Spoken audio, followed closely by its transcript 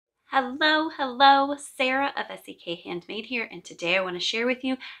Hello, hello, Sarah of SEK Handmade here, and today I want to share with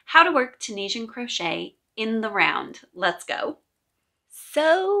you how to work Tunisian crochet in the round. Let's go.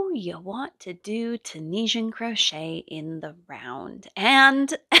 So you want to do Tunisian crochet in the round,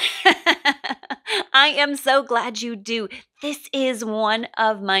 and I am so glad you do. This is one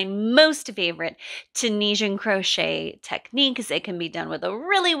of my most favorite Tunisian crochet techniques. It can be done with a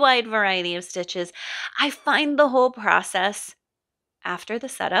really wide variety of stitches. I find the whole process after the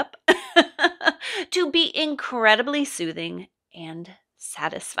setup to be incredibly soothing and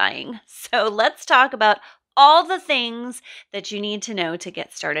satisfying. So let's talk about all the things that you need to know to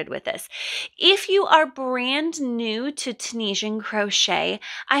get started with this. If you are brand new to Tunisian crochet,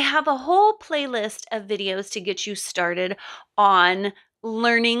 I have a whole playlist of videos to get you started on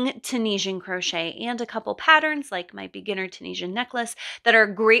learning Tunisian crochet and a couple patterns like my beginner Tunisian necklace that are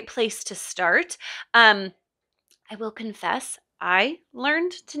a great place to start. I will confess, I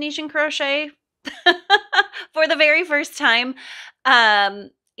learned Tunisian crochet for the very first time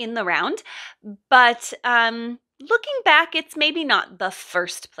in the round, but looking back, it's maybe not the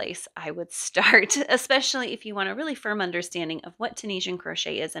first place I would start, especially if you want a really firm understanding of what Tunisian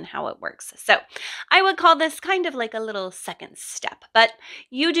crochet is and how it works. So I would call this kind of like a little second step, but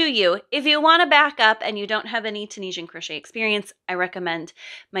you do you. If you want to back up and you don't have any Tunisian crochet experience, I recommend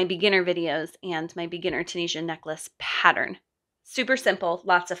my beginner videos and my beginner Tunisian necklace pattern. Super simple,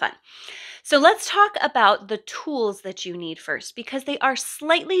 lots of fun. So let's talk about the tools that you need first, because they are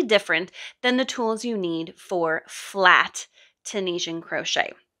slightly different than the tools you need for flat Tunisian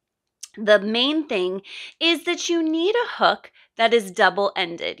crochet. The main thing is that you need a hook that is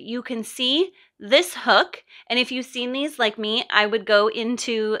double-ended. You can see this hook, and if you've seen these like me, I would go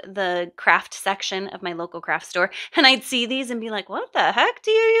into the craft section of my local craft store and I'd see these and be like, what the heck do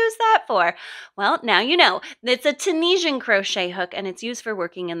you use that for? Well, now you know. It's a Tunisian crochet hook and it's used for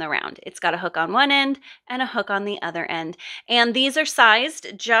working in the round. It's got a hook on one end and a hook on the other end. And these are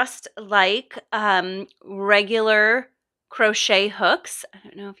sized just like regular crochet hooks. I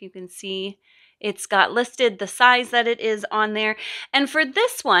don't know if you can see, it's got listed the size that it is on there. And for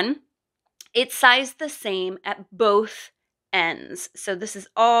this one, it's sized the same at both ends. So this is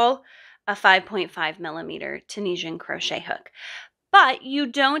all a 5.5 millimeter Tunisian crochet hook. But you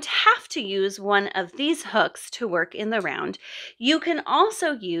don't have to use one of these hooks to work in the round. You can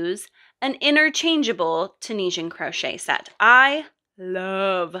also use an interchangeable Tunisian crochet set. I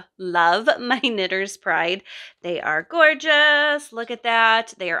love my Knitter's Pride. They are gorgeous. Look at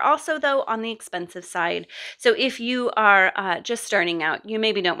that. They are also, though, on the expensive side. So if you are just starting out, you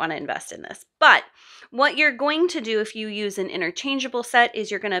maybe don't want to invest in this. But what you're going to do if you use an interchangeable set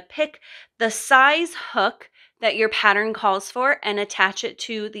is you're going to pick the size hook that your pattern calls for and attach it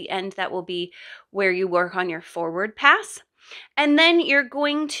to the end that will be where you work on your forward pass. And then you're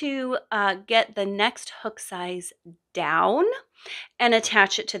going to get the next hook size down and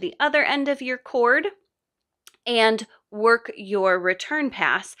attach it to the other end of your cord and work your return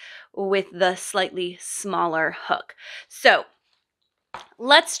pass with the slightly smaller hook. So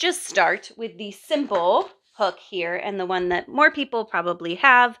let's just start with the simple hook here and the one that more people probably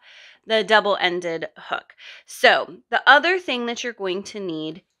have, the double-ended hook. So the other thing that you're going to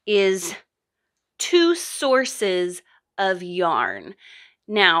need is 2 sources of yarn.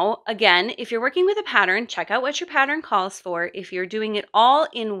 Now, again, if you're working with a pattern, check out what your pattern calls for. If you're doing it all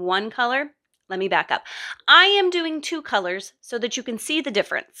in one color, let me back up. I am doing 2 colors so that you can see the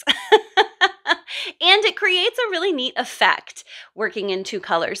difference. And it creates a really neat effect working in 2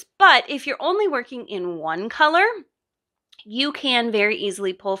 colors. But if you're only working in one color, you can very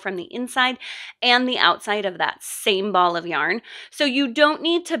easily pull from the inside and the outside of that same ball of yarn. So you don't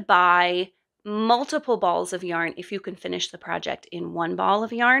need to buy multiple balls of yarn if you can finish the project in one ball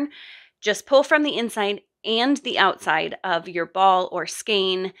of yarn. Just pull from the inside and the outside of your ball or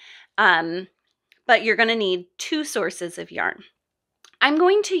skein, but you're going to need 2 sources of yarn. I'm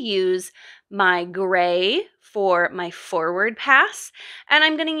going to use my gray for my forward pass, and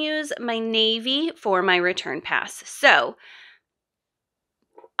I'm going to use my navy for my return pass. So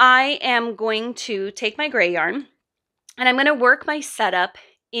I am going to take my gray yarn and I'm going to work my setup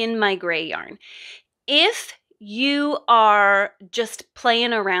in my gray yarn. If you are just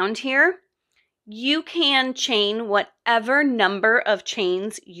playing around here, you can chain whatever number of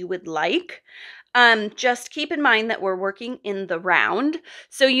chains you would like. Just keep in mind that we're working in the round,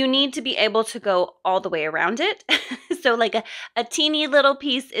 so you need to be able to go all the way around it. So like a teeny little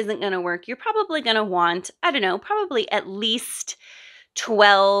piece isn't going to work. You're probably going to want, I don't know, probably at least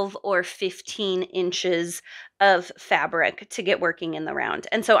 12 or 15 inches of fabric to get working in the round.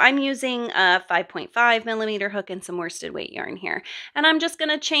 And so I'm using a 5.5 millimeter hook and some worsted weight yarn here. And I'm just going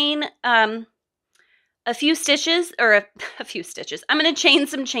to chain a few stitches, or a few stitches. I'm going to chain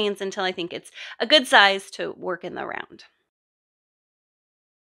some chains until I think it's a good size to work in the round.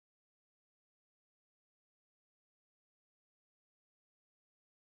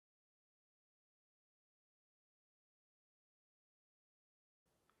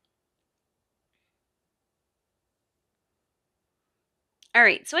 All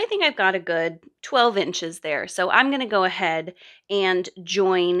right, so I think I've got a good 12 inches there. So I'm going to go ahead and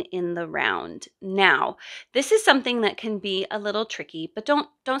join in the round. Now, this is something that can be a little tricky, but don't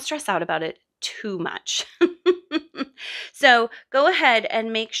stress out about it too much. So go ahead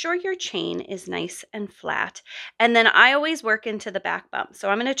and make sure your chain is nice and flat. And then I always work into the back bump. So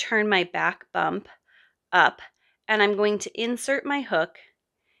I'm going to turn my back bump up, and I'm going to insert my hook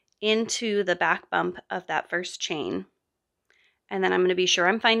into the back bump of that first chain. And then I'm going to be sure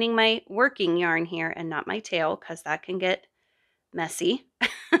I'm finding my working yarn here and not my tail, because that can get messy.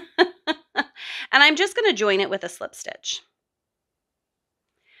 And I'm just going to join it with a slip stitch.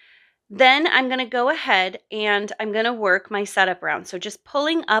 Then I'm going to go ahead and I'm going to work my setup round. So just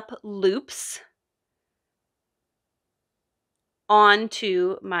pulling up loops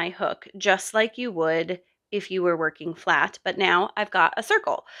onto my hook, just like you would if you were working flat, but now I've got a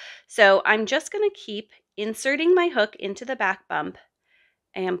circle. So I'm just going to keep inserting my hook into the back bump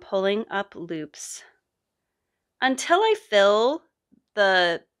and pulling up loops until I fill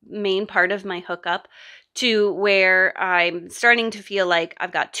the main part of my hook up to where I'm starting to feel like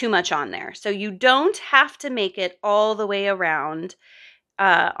I've got too much on there. So you don't have to make it all the way around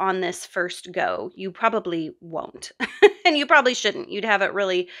on this first go. You probably won't. And you probably shouldn't. You'd have it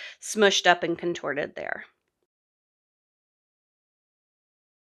really smushed up and contorted there.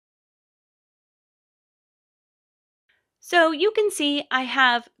 So you can see I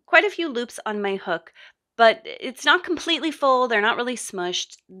have quite a few loops on my hook, but it's not completely full. They're not really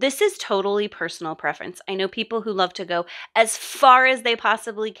smushed. This is totally personal preference. I know people who love to go as far as they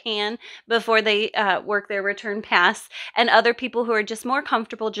possibly can before they work their return pass, and other people who are just more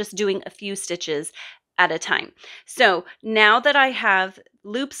comfortable just doing a few stitches at a time. So now that I have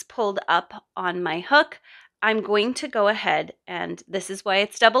loops pulled up on my hook, I'm going to go ahead, and this is why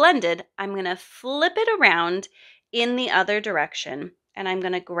it's double-ended. I'm going to flip it around in the other direction, and I'm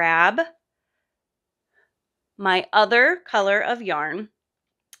going to grab my other color of yarn.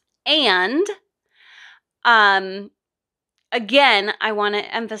 And again, I want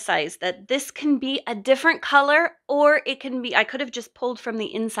to emphasize that this can be a different color, or it can be, I could have just pulled from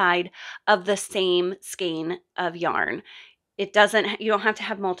the inside of the same skein of yarn. It doesn't, you don't have to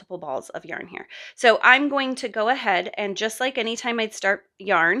have multiple balls of yarn here. So I'm going to go ahead, and just like anytime I'd start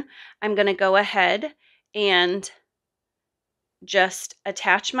yarn, I'm going to go ahead and just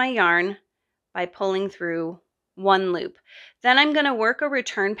attach my yarn by pulling through one loop. Then I'm going to work a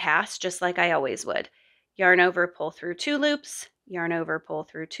return pass just like I always would. Yarn over, pull through 2 loops, yarn over, pull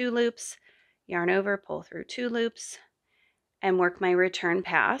through 2 loops, yarn over, pull through 2 loops, and work my return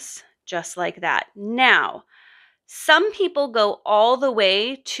pass just like that. Now, some people go all the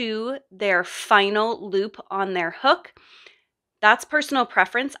way to their final loop on their hook. That's personal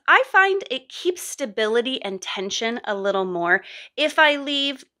preference. I find it keeps stability and tension a little more if I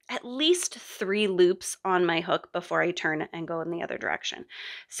leave at least 3 loops on my hook before I turn and go in the other direction.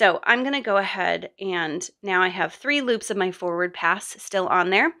 So I'm going to go ahead, and now I have 3 loops of my forward pass still on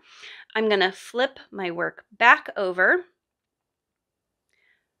there. I'm going to flip my work back over,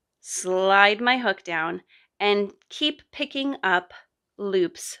 slide my hook down, and keep picking up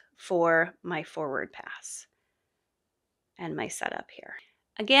loops for my forward pass and my setup here.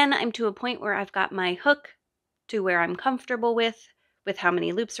 Again, I'm to a point where I've got my hook to where I'm comfortable with how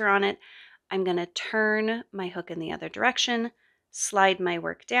many loops are on it. I'm going to turn my hook in the other direction, slide my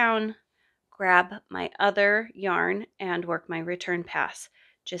work down, grab my other yarn, and work my return pass,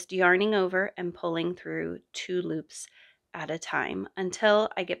 just yarning over and pulling through 2 loops at a time until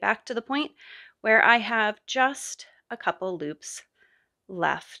I get back to the point where I have just a couple loops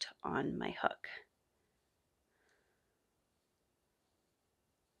left on my hook.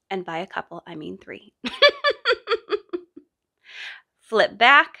 And by a couple, I mean 3. Flip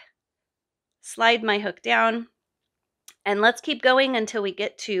back, slide my hook down, and let's keep going until we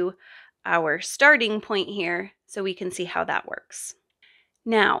get to our starting point here so we can see how that works.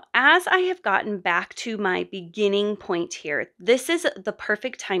 Now, as I have gotten back to my beginning point here, this is the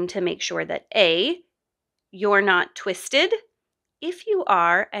perfect time to make sure that A, you're not twisted if you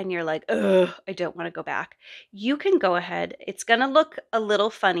are and you're like, ugh, I don't want to go back, you can go ahead. It's going to look a little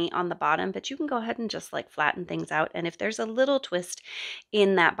funny on the bottom, but you can go ahead and just like flatten things out. And if there's a little twist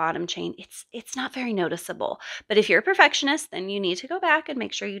in that bottom chain, it's not very noticeable. But if you're a perfectionist, then you need to go back and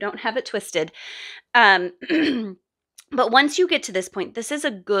make sure you don't have it twisted. But once you get to this point, this is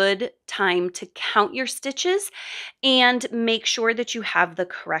a good time to count your stitches and make sure that you have the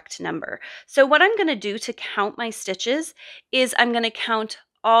correct number. So what I'm going to do to count my stitches is I'm going to count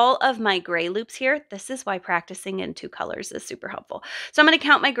all of my gray loops here. This is why practicing in 2 colors is super helpful. So I'm going to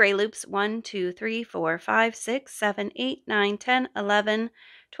count my gray loops. 1, 2, 3, 4, 5, 6, 7, 8, 9, 10, 11,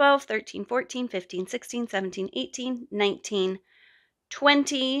 12, 13, 14, 15, 16, 17, 18, 19,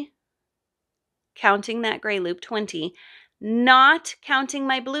 20, counting that gray loop, 20, not counting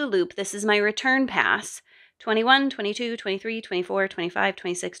my blue loop. This is my return pass, 21, 22, 23, 24, 25,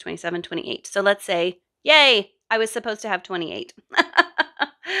 26, 27, 28. So let's say, yay, I was supposed to have 28.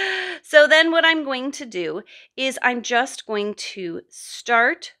 So then what I'm going to do is I'm just going to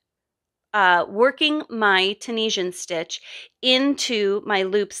start working my Tunisian stitch into my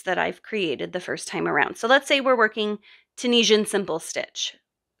loops that I've created the first time around. So let's say we're working Tunisian simple stitch.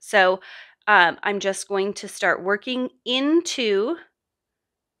 So I'm just going to start working into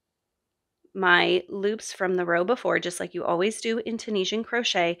my loops from the row before, just like you always do in Tunisian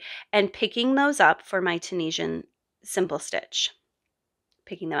crochet, and picking those up for my Tunisian simple stitch.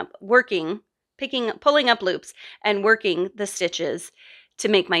 Picking them up, pulling up loops and working the stitches to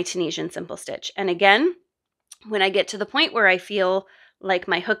make my Tunisian simple stitch. And again, when I get to the point where I feel like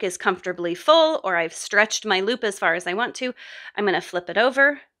my hook is comfortably full or I've stretched my loop as far as I want to, I'm going to flip it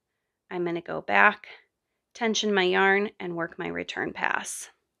over. I'm going to go back, tension my yarn, and work my return pass.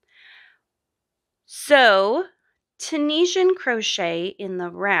 So Tunisian crochet in the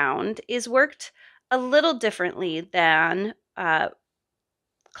round is worked a little differently than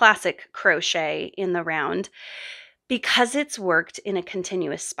classic crochet in the round because it's worked in a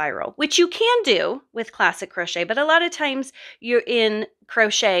continuous spiral, which you can do with classic crochet, but a lot of times you're in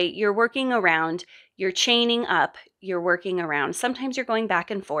crochet, you're working around, you're chaining up, you're working around. Sometimes you're going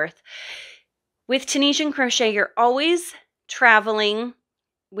back and forth. With Tunisian crochet, you're always traveling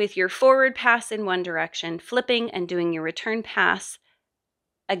with your forward pass in one direction, flipping and doing your return pass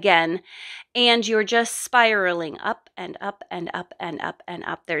again, and you're just spiraling up and up and up and up and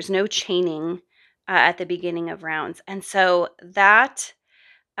up. There's no chaining at the beginning of rounds. And so that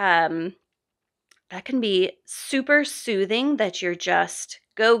can be super soothing that you're just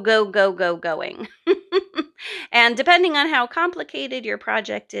going. And depending on how complicated your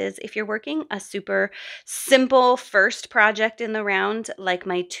project is, if you're working a super simple first project in the round, like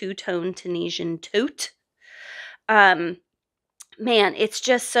my 2-tone Tunisian tote, man, it's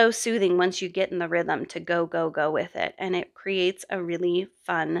just so soothing once you get in the rhythm to go with it. And it creates a really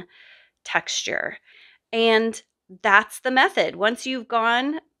fun texture. And that's the method. Once you've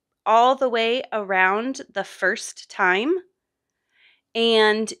gone all the way around the first time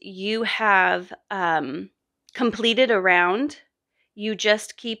and you have completed a round, you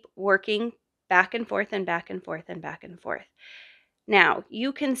just keep working back and forth and back and forth and back and forth. Now,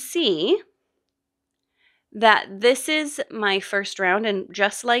 you can see that this is my first round, and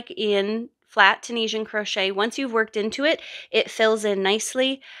just like in flat Tunisian crochet, once you've worked into it, it fills in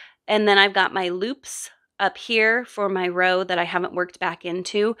nicely. And then I've got my loops up here for my row that I haven't worked back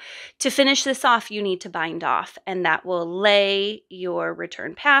into. To finish this off, you need to bind off, and that will lay your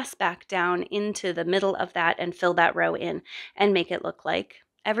return pass back down into the middle of that and fill that row in and make it look like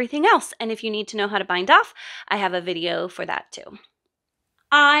everything else. And if you need to know how to bind off, I have a video for that too.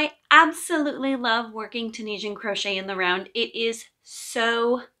 I absolutely love working Tunisian crochet in the round. It is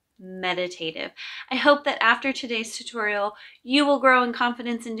so meditative. I hope that after today's tutorial, you will grow in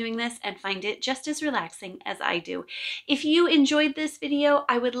confidence in doing this and find it just as relaxing as I do. If you enjoyed this video,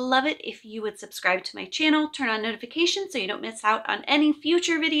 I would love it if you would subscribe to my channel, turn on notifications so you don't miss out on any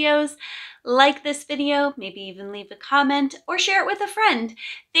future videos. Like this video, maybe even leave a comment or share it with a friend.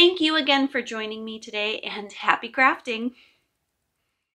 Thank you again for joining me today, and happy crafting!